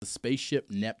spaceship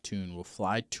Neptune will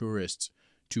fly tourists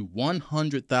to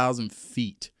 100,000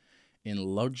 feet in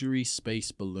luxury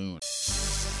space balloon.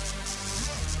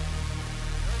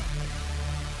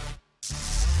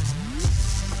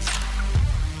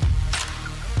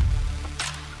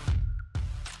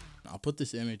 I'll put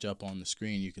this image up on the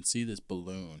screen. You can see this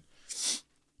balloon.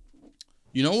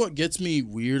 You know what gets me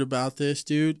weird about this,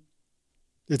 dude?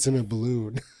 It's in a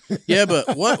balloon. Yeah,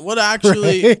 but what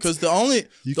actually? Because the only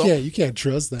you can't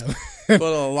trust that. But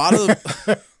a lot of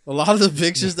the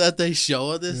pictures that they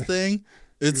show of this thing,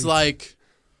 it's like,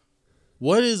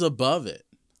 what is above it?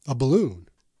 A balloon.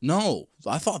 No,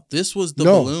 I thought this was the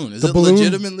balloon. Is it balloon,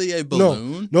 legitimately a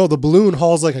balloon? No, the balloon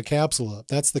hauls like a capsule up.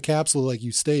 That's the capsule like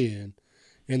you stay in,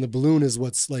 and the balloon is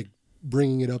what's like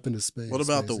bringing it up into space. What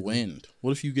about the wind?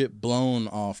 What if you get blown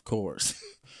off course?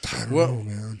 I don't know,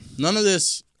 man. None of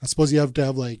this. I suppose you have to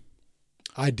have like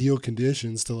ideal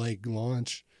conditions to like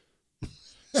launch.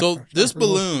 So this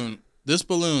balloon,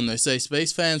 they say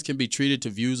space fans can be treated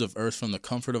to views of Earth from the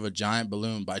comfort of a giant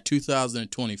balloon by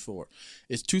 2024.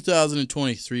 It's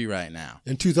 2023 right now.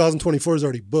 And 2024 is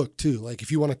already booked too. Like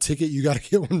if you want a ticket, you got to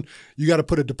get one. You got to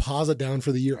put a deposit down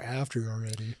for the year after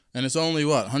already. And it's only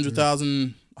what,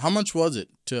 100,000. How much was it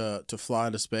to fly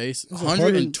to space?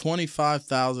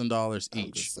 $125,000 each.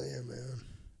 I'm just saying, man.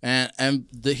 And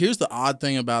here's the odd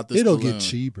thing about this It'll balloon. get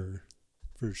cheaper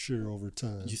for sure over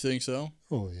time. You think so?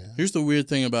 Oh, yeah. Here's the weird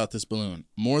thing about this balloon.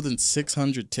 More than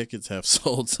 600 tickets have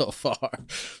sold so far.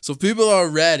 So people are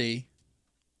ready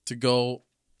to go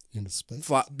into space.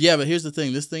 Fly. Yeah, but here's the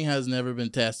thing. This thing has never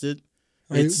been tested.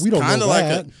 We don't know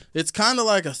that. It's kind of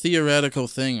like a theoretical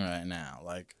thing right now.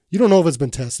 Like, you don't know if it's been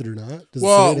tested or not.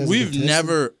 We've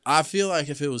never. I feel like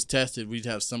if it was tested, we'd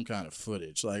have some kind of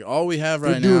footage. Like all we have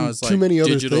right now is like too many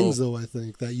digital. other things, though. I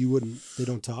think that you wouldn't. They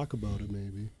don't talk about it.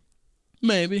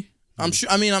 Maybe. I'm sure.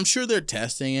 I mean, I'm sure they're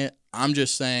testing it. I'm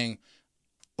just saying,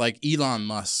 like Elon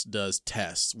Musk does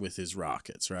tests with his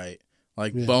rockets, right?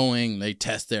 Like Boeing, they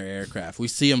test their aircraft. We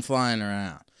see them flying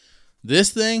around. This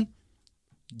thing,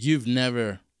 you've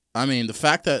never. I mean, the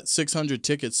fact that 600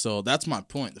 tickets sold, that's my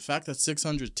point. The fact that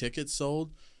 600 tickets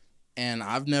sold, and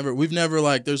we've never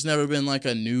like, there's never been like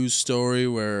a news story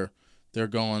where they're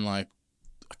going like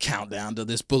a countdown to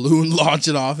this balloon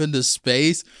launching off into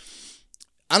space.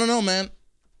 I don't know, man.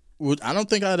 I don't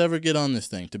think I'd ever get on this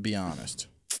thing, to be honest.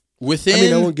 I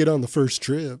won't get on the first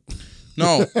trip.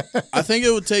 No, I think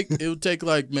it would take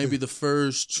like maybe the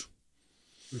first.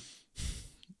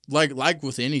 Like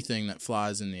with anything that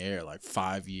flies in the air, like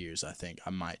 5 years, I think I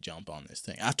might jump on this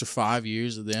thing. After 5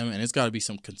 years of them, and it's got to be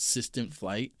some consistent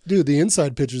flight. Dude, the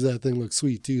inside pictures of that thing look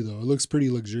sweet too, though. It looks pretty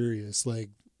luxurious. Like,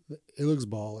 it looks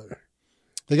baller.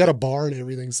 They got a bar and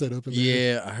everything set up in there.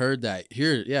 Yeah, I heard that.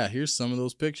 Here's some of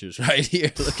those pictures right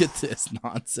here. Look at this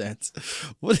nonsense.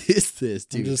 What is this,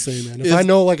 dude? I'm just saying, man. If I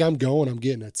know, like, I'm going, I'm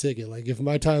getting a ticket. Like, if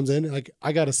my time's in, like,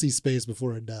 I got to see space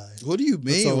before I die. What do you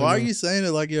mean? Why are you saying it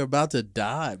like you're about to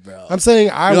die, bro? I'm saying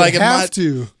I would have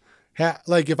to.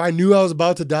 Like, if I knew I was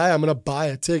about to die, I'm going to buy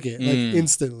a ticket, like,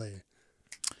 instantly.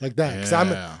 Like that.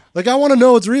 Because I want to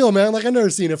know it's real, man. Like, I've never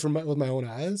seen it with my own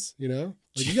eyes, you know?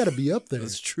 Like, you got to be up there.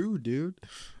 That's true, dude.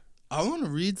 I want to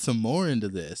read some more into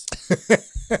this.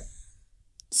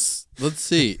 Let's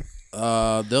see.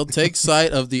 They'll take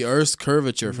sight of the Earth's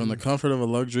curvature from the comfort of a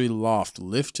luxury loft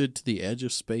lifted to the edge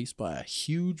of space by a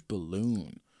huge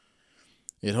balloon.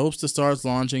 It hopes to start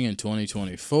launching in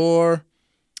 2024.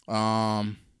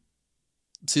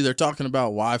 See, they're talking about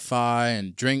Wi-Fi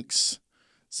and drinks.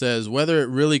 Says whether it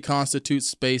really constitutes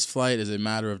space flight is a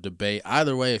matter of debate.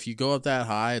 Either way, if you go up that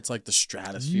high, it's like the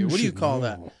stratosphere. What do you call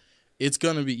that? It's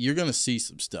gonna be. You're gonna see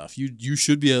some stuff. You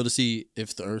should be able to see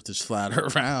if the Earth is flat or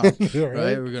round,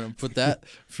 right? We're gonna put that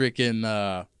freaking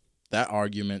that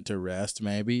argument to rest.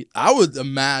 Maybe I would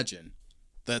imagine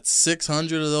that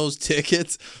 600 of those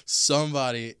tickets,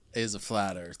 somebody is a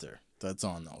flat earther that's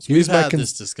on those. We've had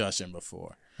this discussion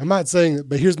before. I'm not saying that,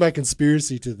 but here's my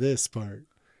conspiracy to this part.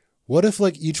 What if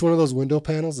like each one of those window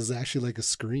panels is actually like a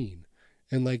screen?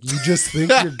 And like you just think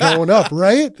you're going up,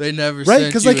 right? They never right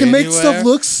because they can make stuff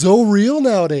look so real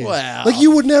nowadays. Wow. Like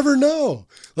you would never know.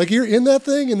 Like you're in that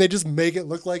thing and they just make it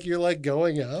look like you're like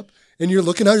going up and you're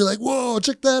looking out. You're like, whoa,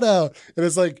 check that out. And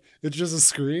it's like it's just a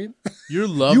screen. Your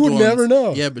loved you would ones, never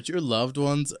know. Yeah, but your loved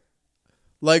ones.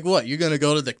 Like what? You're gonna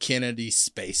go to the Kennedy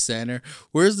Space Center?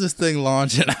 Where's this thing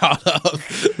launching out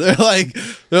of? They're like,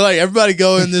 everybody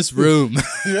go in this room.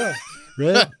 Yeah,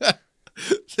 right.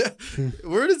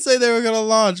 Where did it say they were gonna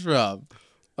launch from?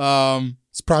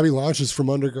 It's probably launches from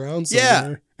underground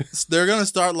somewhere. Yeah, they're gonna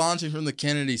start launching from the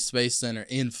Kennedy Space Center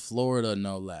in Florida,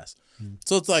 no less.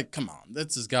 So it's like, come on,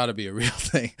 this has got to be a real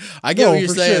thing. I get what you're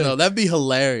saying, though. That'd be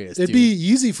hilarious. It'd be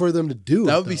easy for them to do.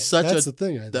 That would be such That's the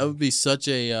thing. That would be such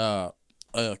a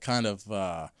kind of.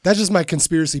 That's just my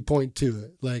conspiracy point to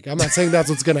it. Like, I'm not saying that's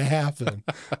what's gonna happen.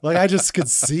 Like, I just could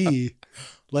see,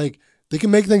 like, they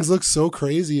can make things look so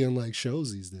crazy in like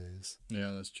shows these days.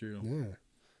 Yeah, that's true. Yeah,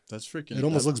 that's freaking. It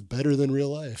almost looks better than real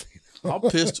life. How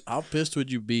pissed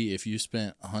would you be if you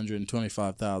spent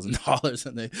 $125,000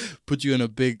 and they put you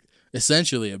in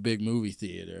essentially a big movie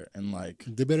theater, and like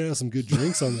they better have some good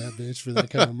drinks on that bitch for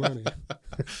that kind of money.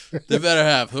 They better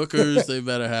have hookers. They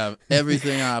better have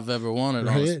everything I've ever wanted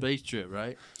on a space trip,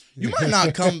 right? You might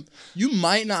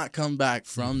not come back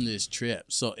from this trip,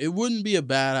 so it wouldn't be a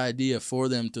bad idea for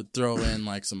them to throw in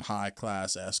like some high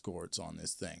class escorts on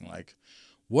this thing. Like,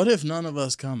 what if none of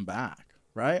us come back?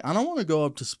 Right? I don't want to go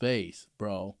up to space,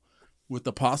 bro, with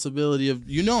the possibility of,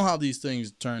 you know how these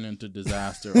things turn into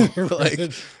disaster. Like,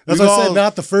 that's what I said,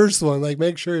 not the first one. Like,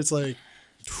 make sure it's like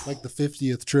the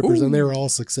 50th trippers, and they were all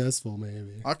successful,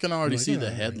 maybe. I can already see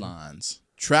the headlines.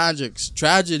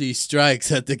 Tragedy strikes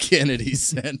at the Kennedy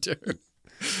Center.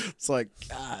 It's like,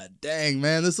 God dang,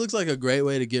 man, this looks like a great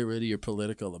way to get rid of your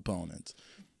political opponents.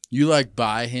 You like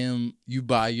buy you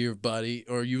buy your buddy,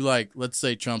 or you like, let's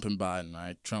say Trump and Biden,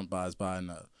 right? Trump buys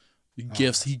Biden he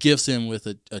gifts him with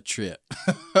a trip.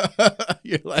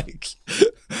 You're like,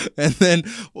 and then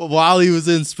while he was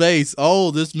in space,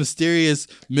 this mysterious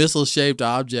missile-shaped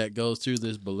object goes through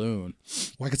this balloon.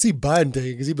 Well, I could see Biden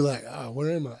taking, because he'd be like,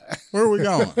 where am I? Where are we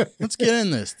going? Let's get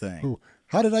in this thing.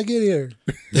 How did I get here?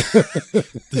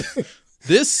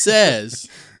 This says...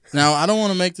 Now, I don't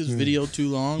want to make this video too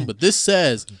long, but this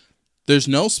says there's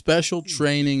no special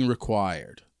training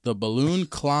required. The balloon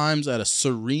climbs at a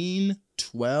serene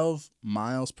 12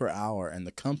 miles per hour, and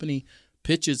the company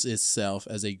pitches itself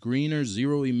as a greener,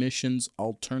 zero-emissions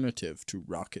alternative to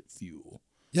rocket fuel.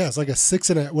 Yeah, it's like it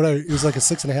was like a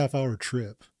 6.5 hour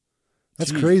trip.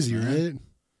 That's crazy, man. Right?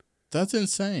 That's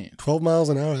insane. 12 miles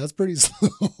an hour. That's pretty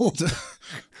slow.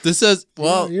 This says,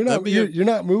 you're not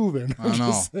moving. I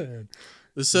know.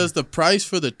 This says the price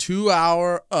for the 2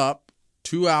 hour up,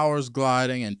 2 hours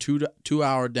gliding, and 2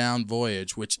 hour down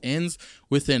voyage, which ends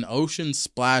with an ocean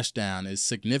splashdown, is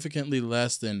significantly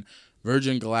less than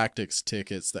Virgin Galactic's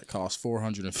tickets that cost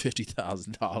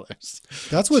 $450,000.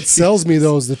 That's what sells me,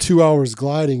 though, is the 2 hours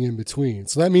gliding in between.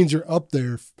 So that means you're up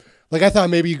there. Like, I thought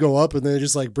maybe you go up and then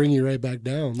just like bring you right back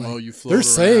down. Like, you float they're around.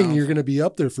 Saying you're going to be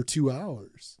up there for 2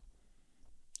 hours.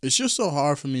 It's just so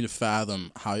hard for me to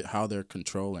fathom how they're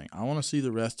controlling. I want to see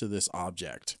the rest of this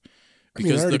object.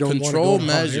 Because the control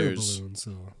measures...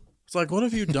 It's like, what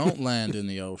if you don't land in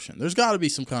the ocean? There's got to be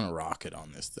some kind of rocket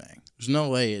on this thing. There's no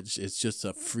way it's just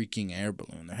a freaking air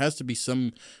balloon. There has to be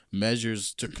some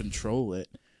measures to control it.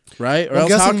 Right? Or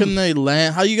else how can they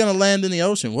land? How are you going to land in the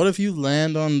ocean? What if you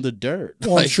land on the dirt?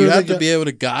 Well, like, you have to be able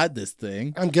to guide this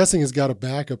thing. I'm guessing it's got a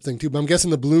backup thing too, but I'm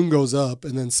guessing the balloon goes up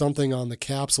and then something on the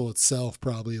capsule itself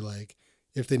probably, like,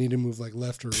 if they need to move like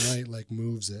left or right, like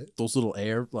moves it. Those little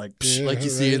air, like you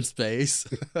see in space.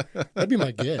 That'd be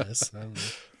my guess. I don't know.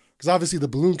 Because obviously the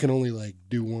balloon can only like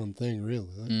do one thing, really,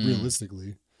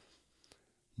 realistically.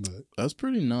 But that's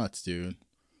pretty nuts, dude.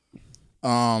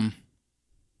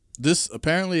 This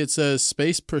apparently it says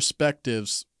Space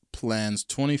Perspectives plans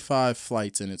 25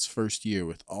 flights in its first year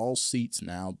with all seats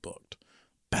now booked.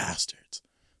 Bastards.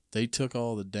 They took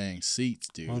all the dang seats,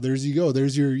 dude. Oh, there's you go.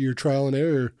 There's your trial and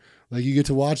error. Like, you get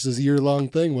to watch this year-long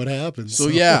thing. What happens? So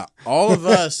yeah, all of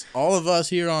us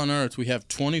here on Earth, we have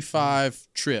 25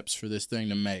 trips for this thing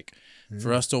to make. Yeah.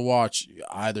 For us to watch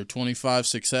either 25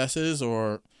 successes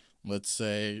or, let's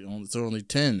say, it's only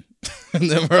 10. And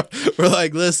then we're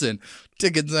like, listen,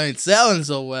 tickets ain't selling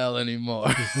so well anymore.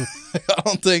 I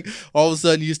don't think all of a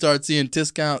sudden you start seeing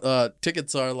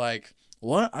tickets are like,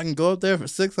 what? I can go up there for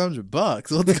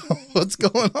 $600. What's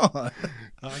going on?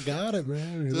 I got it,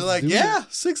 man. They're like, yeah,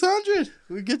 600.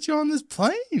 We get you on this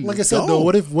plane. Like I said, though,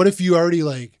 what if you already,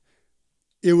 like,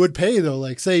 it would pay though?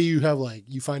 Like, say you have, like,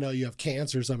 you find out you have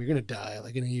cancer or something, you're gonna die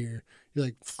like in a year. You're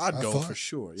like, I'd go for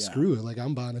sure. Yeah. Screw it. Like,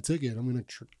 I'm buying a ticket. I'm gonna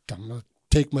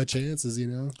take my chances. You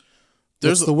know.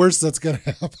 What's the worst that's gonna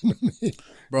happen to me?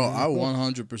 Bro, I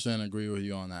 100% agree with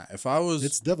you on that.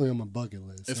 It's definitely on my bucket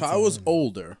list. If I was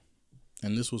older,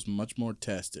 and this was much more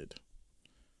tested,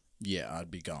 yeah,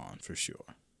 I'd be gone for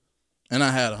sure. And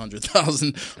I had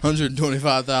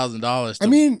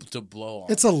 $125,000 to blow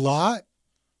on. It's a lot,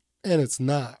 and it's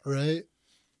not, right?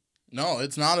 No,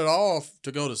 it's not at all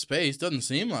to go to space. Doesn't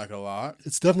seem like a lot.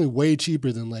 It's definitely way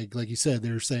cheaper than like you said.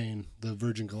 They're saying the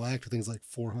Virgin Galactic thing's like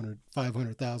 $400,000,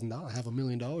 $500,000,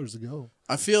 $500,000 to go.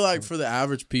 I feel like for the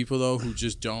average people though, who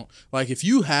just don't like, if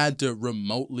you had to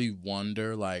remotely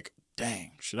wonder, like,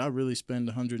 dang, should I really spend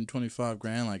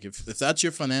 $125,000? Like, if that's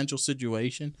your financial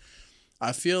situation,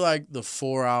 I feel like the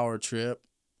 4-hour trip,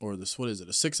 or this, what is it,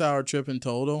 a 6-hour trip in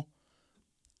total?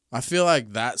 I feel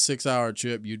like that 6-hour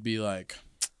trip, you'd be like,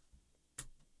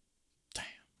 damn,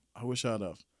 I wish I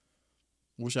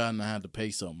hadn't had to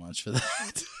pay so much for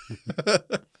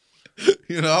that.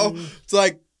 You know? It's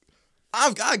like,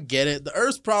 I get it. The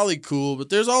Earth's probably cool, but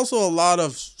there's also a lot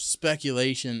of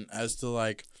speculation as to,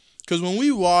 like, because when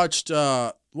we watched,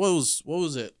 what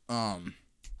was it?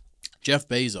 Jeff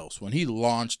Bezos, when he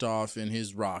launched off in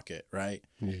his rocket, right?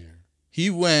 Yeah. He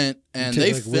went and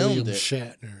they filmed it.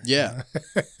 Shatner. Yeah.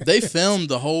 They filmed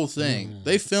the whole thing.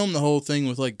 They filmed the whole thing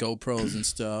with like GoPros and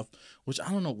stuff, which I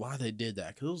don't know why they did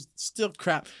that, because it was still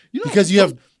crap. You know, because you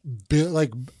have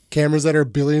like cameras that are a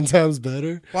billion times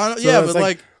better. Well, so yeah, but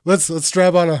like let's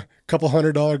strap on a couple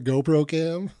 $100 GoPro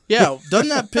cam. Yeah, doesn't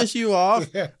that piss you off?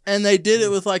 Yeah. And they did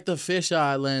it with like the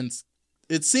fisheye lens.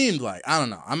 It seemed like, I don't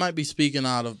know. I might be speaking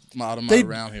out of my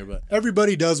round here, but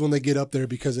everybody does when they get up there,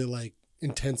 because it like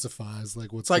intensifies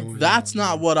like what's like, going that's on,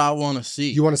 not what I want to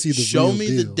see. You want to see the show real me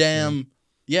deal. the damn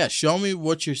show me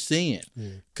what you're seeing,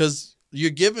 because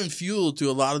you're giving fuel to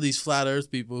a lot of these flat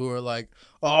earth people who are like,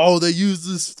 oh, they use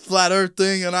this flat earth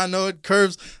thing and I know it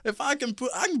curves. If I can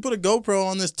put a GoPro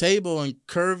on this table and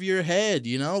curve your head,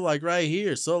 you know, like right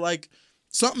here. So like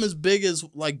something as big as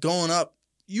like going up,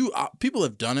 people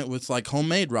have done it with like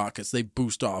homemade rockets. They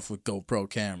boost off with GoPro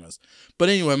cameras. But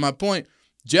anyway, my point,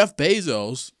 Jeff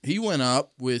Bezos, he went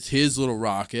up with his little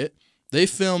rocket. They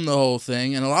filmed the whole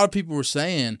thing, and a lot of people were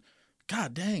saying,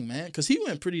 God dang, man, because he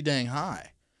went pretty dang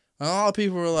high. And a lot of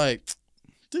people were like,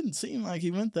 didn't seem like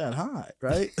he went that high,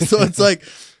 right? So it's like,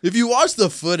 if you watch the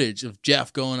footage of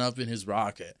Jeff going up in his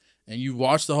rocket, and you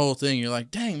watch the whole thing, you're like,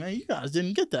 dang, man, you guys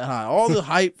didn't get that high. All the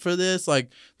hype for this,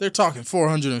 like, they're talking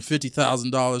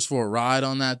 $450,000 for a ride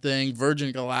on that thing,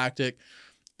 Virgin Galactic.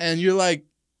 And you're like,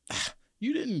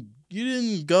 you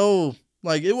didn't go,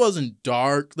 like, it wasn't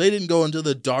dark. They didn't go into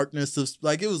the darkness of,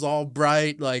 like, it was all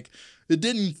bright. Like, it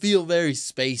didn't feel very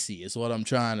spacey is what I'm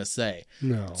trying to say.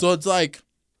 No. So it's like,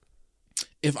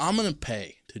 if I'm going to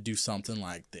pay to do something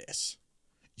like this,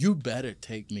 you better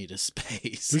take me to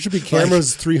space. There should be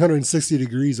cameras 360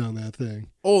 degrees on that thing.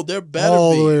 Oh, there better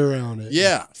all be. the way around it.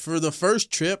 Yeah, for the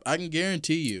first trip, I can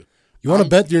guarantee you. You want to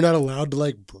bet you're not allowed to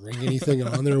like bring anything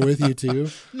on there with you too?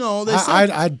 No, they say,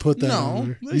 I'd put that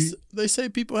on there. They say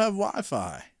people have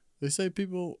Wi-Fi. They say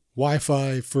people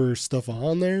Wi-Fi for stuff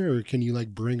on there, or can you like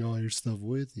bring all your stuff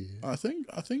with you? I think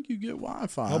you get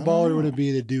Wi-Fi. How baller would it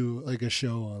be to do like a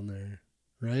show on there?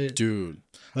 Right? Dude.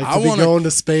 Like to be going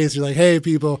to space. You're like, hey,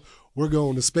 people, we're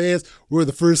going to space. We're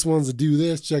the first ones to do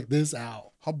this. Check this out.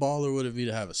 How baller would it be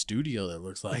to have a studio that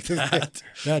looks like that?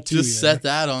 That too, Just set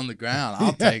that on the ground.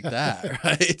 I'll take that,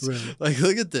 right? Like,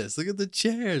 look at this. Look at the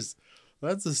chairs.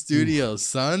 That's a studio,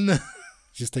 son.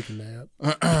 Just take a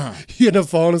nap. You end up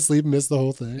falling asleep and miss the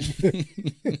whole thing.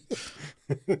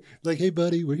 Like, hey,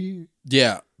 buddy, we're here.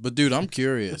 Yeah, but dude, I'm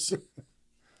curious.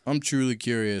 I'm truly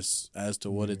curious as to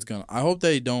what it's gonna. I hope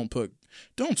they don't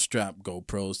strap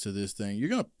GoPros to this thing. You're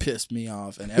gonna piss me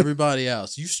off and everybody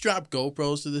else. You strap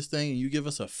GoPros to this thing and you give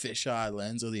us a fisheye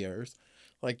lens of the Earth.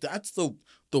 Like, that's the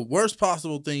worst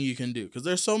possible thing you can do, because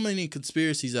there's so many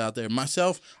conspiracies out there.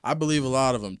 Myself, I believe a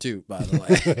lot of them too, by the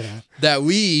way. That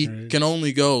we can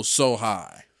only go so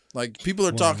high. Like, people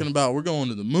are talking about, we're going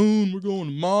to the moon, we're going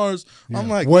to Mars. Yeah. I'm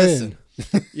like, listen,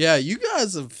 yeah, you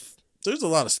guys have. There's a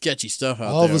lot of sketchy stuff out there.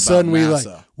 All of a sudden,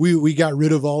 NASA. we got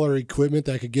rid of all our equipment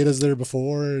that could get us there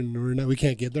before, and we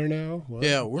can't get there now. What?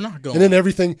 Yeah, we're not going. And then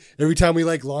every time we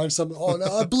like launch something, oh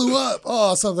no, it blew up.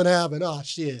 Oh, something happened. Oh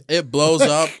shit, it blows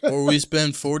up, or we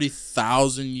spend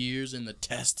 40,000 years in the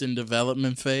test and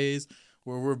development phase,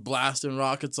 where we're blasting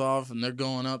rockets off and they're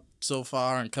going up so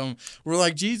far and coming. We're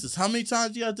like, Jesus, how many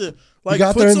times do you have to like? We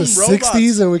got put there in the some robots?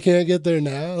 60s and we can't get there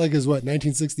now. Like, it's what,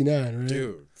 1969, right?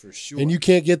 Dude. For sure. And you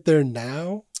can't get there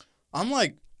now? I'm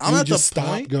at the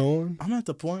point going. I'm at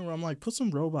the point where I'm like, put some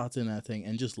robots in that thing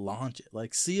and just launch it.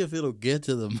 Like, see if it'll get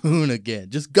to the moon again.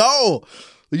 Just go.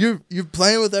 You're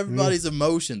playing with everybody's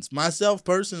emotions. Myself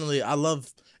personally, I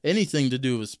love anything to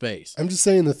do with space. I'm just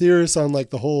saying, the theorists on like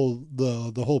the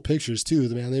whole pictures too,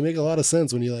 man, they make a lot of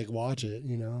sense when you like watch it,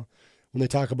 you know. When they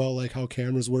talk about like how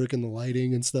cameras work and the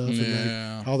lighting and stuff, and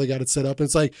like how they got it set up. And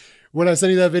it's like when I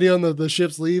sent you that video and the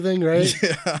ship's leaving, right?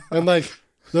 Yeah. And like,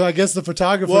 I guess the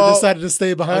photographer decided to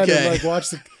stay behind and like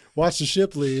Watch the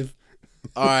ship leave.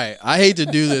 All right, I hate to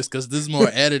do this because this is more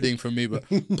editing for me, but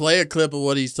play a clip of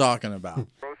what he's talking about.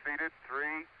 Proceeded.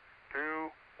 3, 2,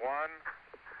 1.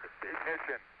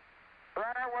 Ignition.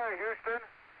 Right away, Houston.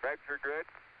 Vector grid.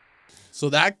 So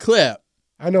that clip.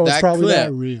 I know it's probably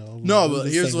not real. No,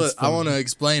 but here's what I want to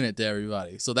explain it to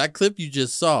everybody. So that clip you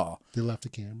just saw. They left the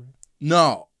camera?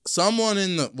 No. Someone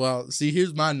in the, well, see,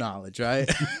 here's my knowledge, right?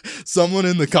 Someone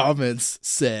in the comments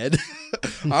said,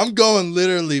 I'm going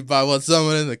literally by what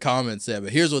someone in the comments said,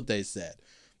 but here's what they said.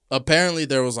 Apparently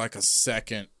there was like a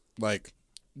second, like,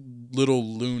 little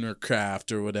lunar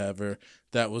craft or whatever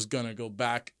that was going to go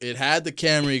back. It had the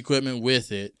camera equipment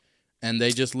with it, and they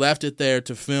just left it there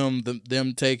to film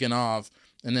them taking off,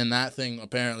 and then that thing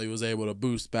apparently was able to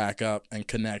boost back up and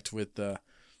connect with the,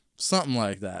 something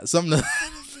like that. Something to that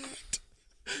effect.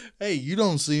 Hey, you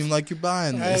don't seem like you're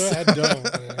buying this. I don't,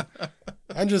 man.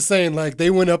 I'm just saying, like, they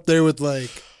went up there with, like,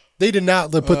 they did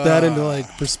not put that into,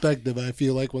 like, perspective, I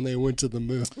feel like, when they went to the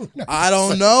moon. I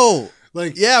don't know.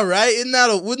 Like, yeah, right? Isn't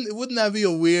that wouldn't that be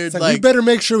a weird, like, we better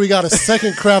make sure we got a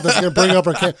second craft that's going to bring up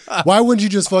our camera. Why wouldn't you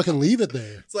just fucking leave it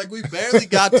there? It's like we barely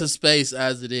got to space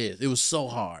as it is. It was so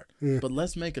hard. Yeah. But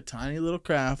let's make a tiny little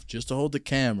craft just to hold the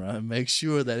camera and make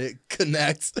sure that it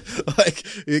connects. Like,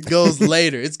 it goes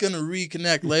later. It's going to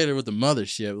reconnect later with the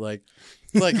mothership. Like,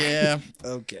 yeah,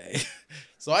 okay.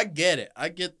 So I get it.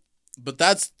 But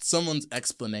that's someone's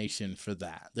explanation for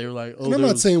that. They were like, "Oh, and I'm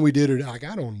not saying we did it. Like,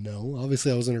 I don't know.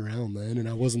 Obviously, I wasn't around then, and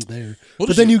I wasn't there.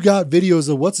 But then you got videos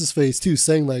of what's his face too,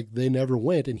 saying like they never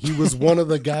went, and he was one of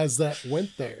the guys that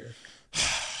went there.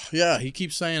 Yeah, he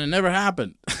keeps saying it never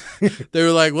happened. They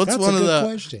were like, "What's That's one a of good the?"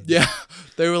 question. Yeah,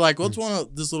 they were like, "What's one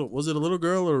of this little? Was it a little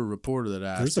girl or a reporter that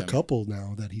asked?" There's a couple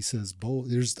now that he says both.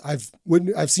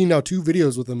 I've seen now 2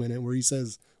 videos with him in it where he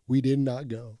says we did not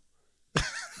go.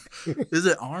 Is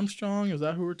it Armstrong? Is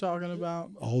that who we're talking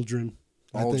about? Aldrin.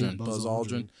 Buzz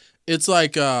Aldrin. It's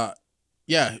like,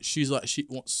 yeah, she's like,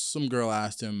 some girl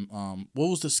asked him, what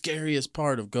was the scariest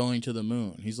part of going to the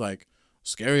moon? He's like,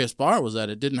 scariest part was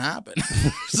that it didn't happen.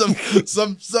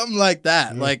 something like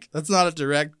that. Yeah. Like, that's not a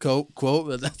direct quote,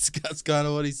 but that's kind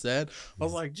of what he said. I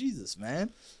was like, Jesus,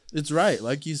 man. It's right.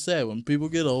 Like you said, when people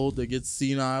get old, they get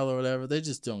senile or whatever, they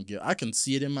just don't get. I can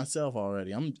see it in myself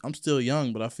already. I'm still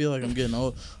young, but I feel like I'm getting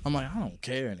old. I'm like, I don't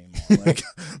care anymore. Like,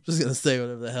 I'm just going to say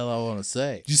whatever the hell I want to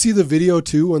say. Did you see the video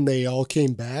too when they all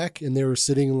came back and they were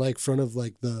sitting in like front of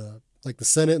like the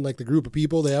Senate and like the group of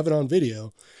people? They have it on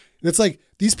video. And it's like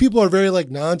these people are very like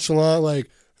nonchalant, like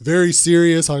very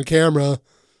serious on camera,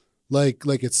 like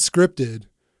it's scripted.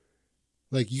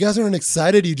 Like, you guys aren't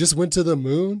excited? You just went to the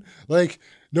moon? Like,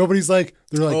 nobody's like,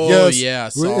 they're like, yes. Yeah, I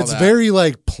saw it's that. very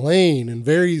like plain and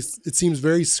it seems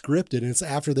very scripted, and it's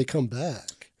after they come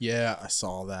back. Yeah, I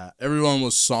saw that. Everyone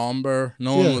was somber.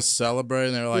 No one was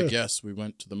celebrating. They were like, yes, we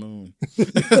went to the moon.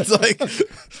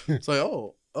 It's like,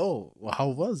 oh, well, how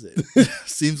was it?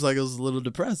 Seems like it was a little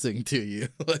depressing to you.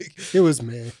 Like, it was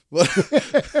me.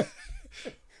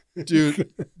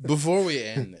 Dude, before we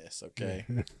end this, okay?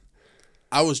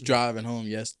 I was driving home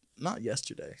not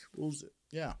yesterday. What was it?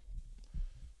 Yeah.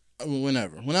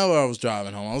 Whenever I was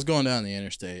driving home, I was going down the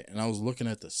interstate and I was looking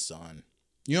at the sun.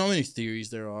 You know how many theories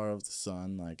there are of the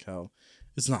sun? Like how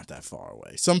it's not that far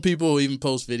away. Some people even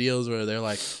post videos where they're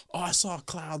like, oh, I saw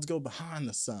clouds go behind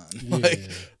the sun. Yeah. Like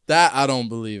that, I don't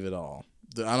believe at all.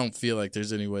 I don't feel like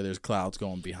there's any way there's clouds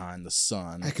going behind the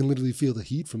sun. I can literally feel the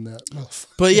heat from that.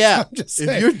 But yeah,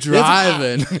 if you're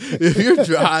driving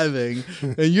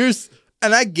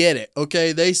and I get it,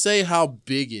 okay? They say how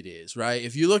big it is, right?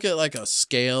 If you look at like a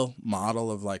scale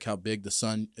model of like how big the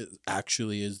sun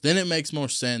actually is, then it makes more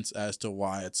sense as to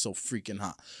why it's so freaking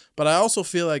hot. But I also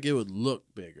feel like it would look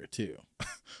bigger too.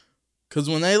 Because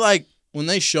when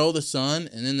they show the sun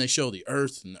and then they show the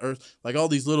earth, like all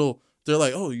these little, they're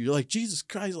like, oh, you're like, Jesus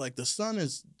Christ, like the sun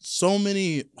is so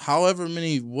many, however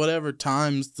many, whatever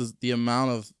times the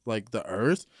amount of like the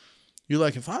earth. You're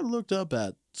like, if I looked up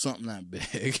at something that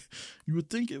big, you would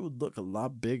think it would look a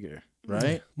lot bigger,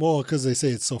 right? Well, because they say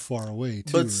it's so far away,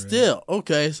 too. But still,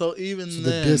 okay, so even so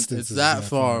then, it's that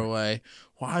far away.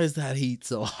 Why is that heat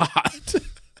so hot?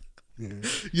 Yeah.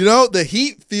 You know, the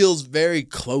heat feels very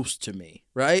close to me,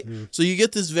 right? Yeah. So you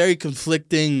get this very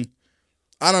conflicting,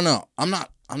 I don't know. I'm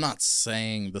not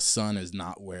saying the sun is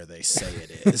not where they say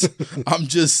it is. I'm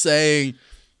just saying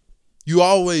you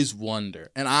always wonder,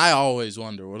 and I always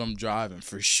wonder when I'm driving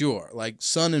for sure. Like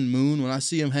sun and moon, when I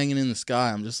see them hanging in the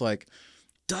sky, I'm just like,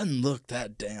 doesn't look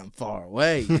that damn far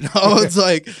away. You know, it's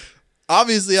like,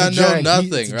 obviously I know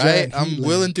nothing, right? I'm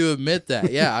willing to admit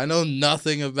that. Yeah, I know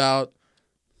nothing about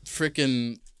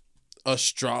freaking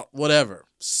whatever,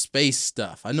 space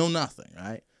stuff. I know nothing,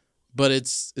 right? But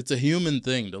it's a human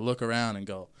thing to look around and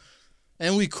go,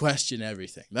 and we question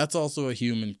everything. That's also a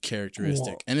human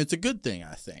characteristic, and it's a good thing,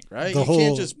 I think. Right? You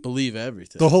can't just believe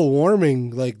everything. The whole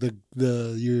warming, like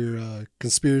your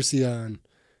conspiracy on,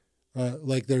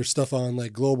 like their stuff on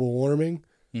like global warming.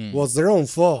 Well, it's their own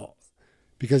fault.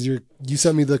 Because you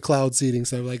sent me the cloud seeding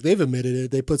stuff. Like, they've admitted it.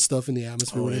 They put stuff in the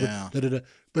atmosphere, whatever.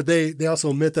 But they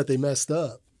also admit that they messed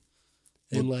up.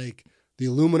 And, like, the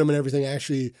aluminum and everything,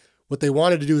 actually, what they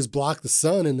wanted to do is block the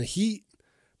sun and the heat.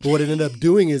 But what it ended up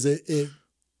doing is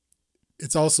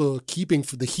it's also keeping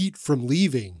the heat from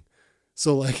leaving.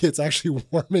 So, like, it's actually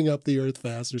warming up the earth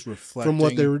faster. From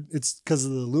what it's because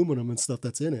of the aluminum and stuff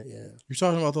that's in it, yeah. You're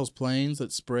talking about those planes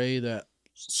that spray that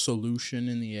solution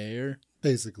in the air?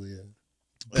 Basically, yeah.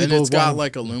 And it's got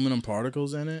like aluminum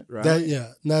particles in it, right?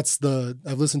 And that's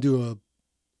I've listened to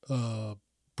a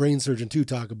brain surgeon too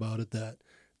talk about it, that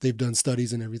they've done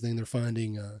studies and everything. They're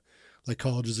finding like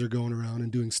colleges are going around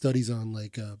and doing studies on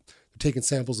like they're taking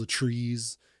samples of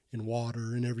trees and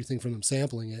water and everything from them,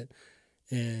 sampling it,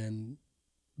 and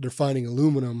they're finding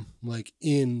aluminum like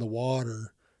in the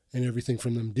water and everything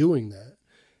from them doing that.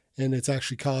 And it's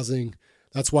actually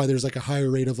that's why there's like a higher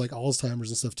rate of like Alzheimer's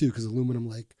and stuff too, because aluminum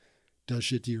like does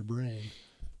shit to your brain.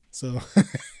 So,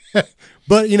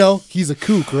 but you know, he's a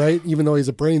kook, right? Even though he's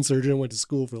a brain surgeon, went to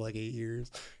school for like 8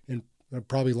 years and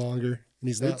probably longer, and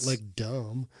he's not like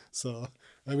dumb. So,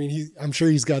 I mean, I'm sure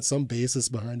he's got some basis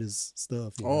behind his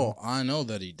stuff. You know? I know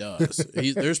that he does.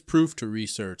 There's proof to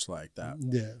research like that.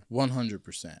 Yeah.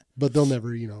 100%. But they'll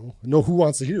never, know who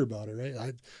wants to hear about it, right?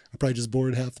 I probably just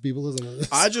bored half the people listening to this.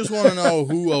 I just want to know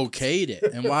who okayed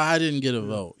it and why I didn't get a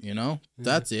vote,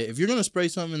 That's it. If you're going to spray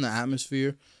something in the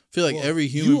atmosphere, I feel like every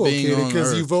human being on Earth.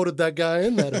 Because you voted that guy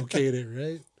in that okayed it,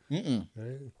 right?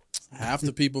 Right? Half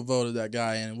the people voted that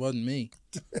guy in. It wasn't me.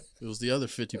 It was the other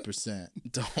 50%.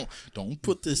 Don't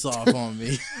put this off on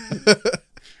me.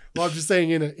 Well, I'm just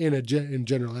saying in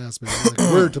general aspect,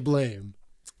 like we're to blame.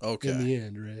 Okay. In the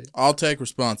end, right? I'll take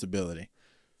responsibility.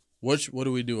 What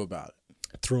do we do about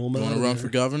it? Throw them out. You want to run for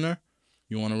governor?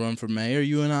 You want to run for mayor?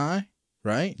 You and I,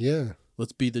 right? Yeah.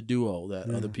 Let's be the duo that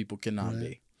other people cannot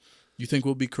be. You think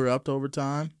we'll be corrupt over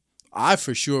time? I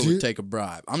for sure would take a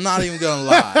bribe. I'm not even gonna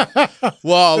lie.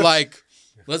 Well, like,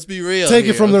 let's be real. Take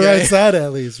it from the right side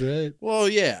at least, right? Well,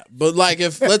 yeah, but like,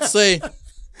 if let's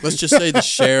just say the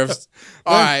sheriff's.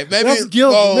 All right, maybe. That's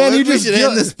guilt. Man, maybe we should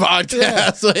end this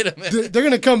podcast. Yeah. Wait a minute. They're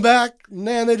gonna come back.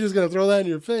 Man, they're just gonna throw that in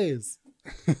your face.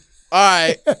 All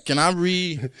right, can I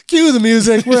cue the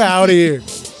music? We're out of here.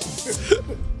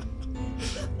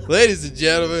 Ladies and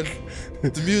gentlemen,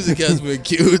 the music has been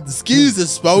cued. The cues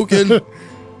is spoken.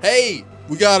 Hey,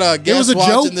 we got a guest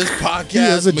watching this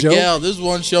podcast. Miguel, this is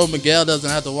one show Miguel doesn't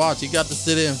have to watch. He got to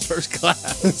sit in first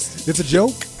class. It's a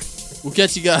joke. We'll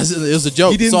catch you guys. It was a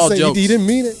joke. It's all jokes. He didn't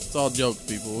mean it. It's all jokes,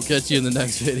 people. We'll catch you in the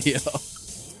next video.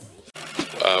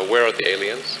 Where are the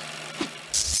aliens?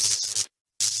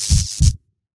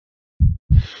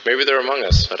 Maybe they're among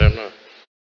us. I don't know.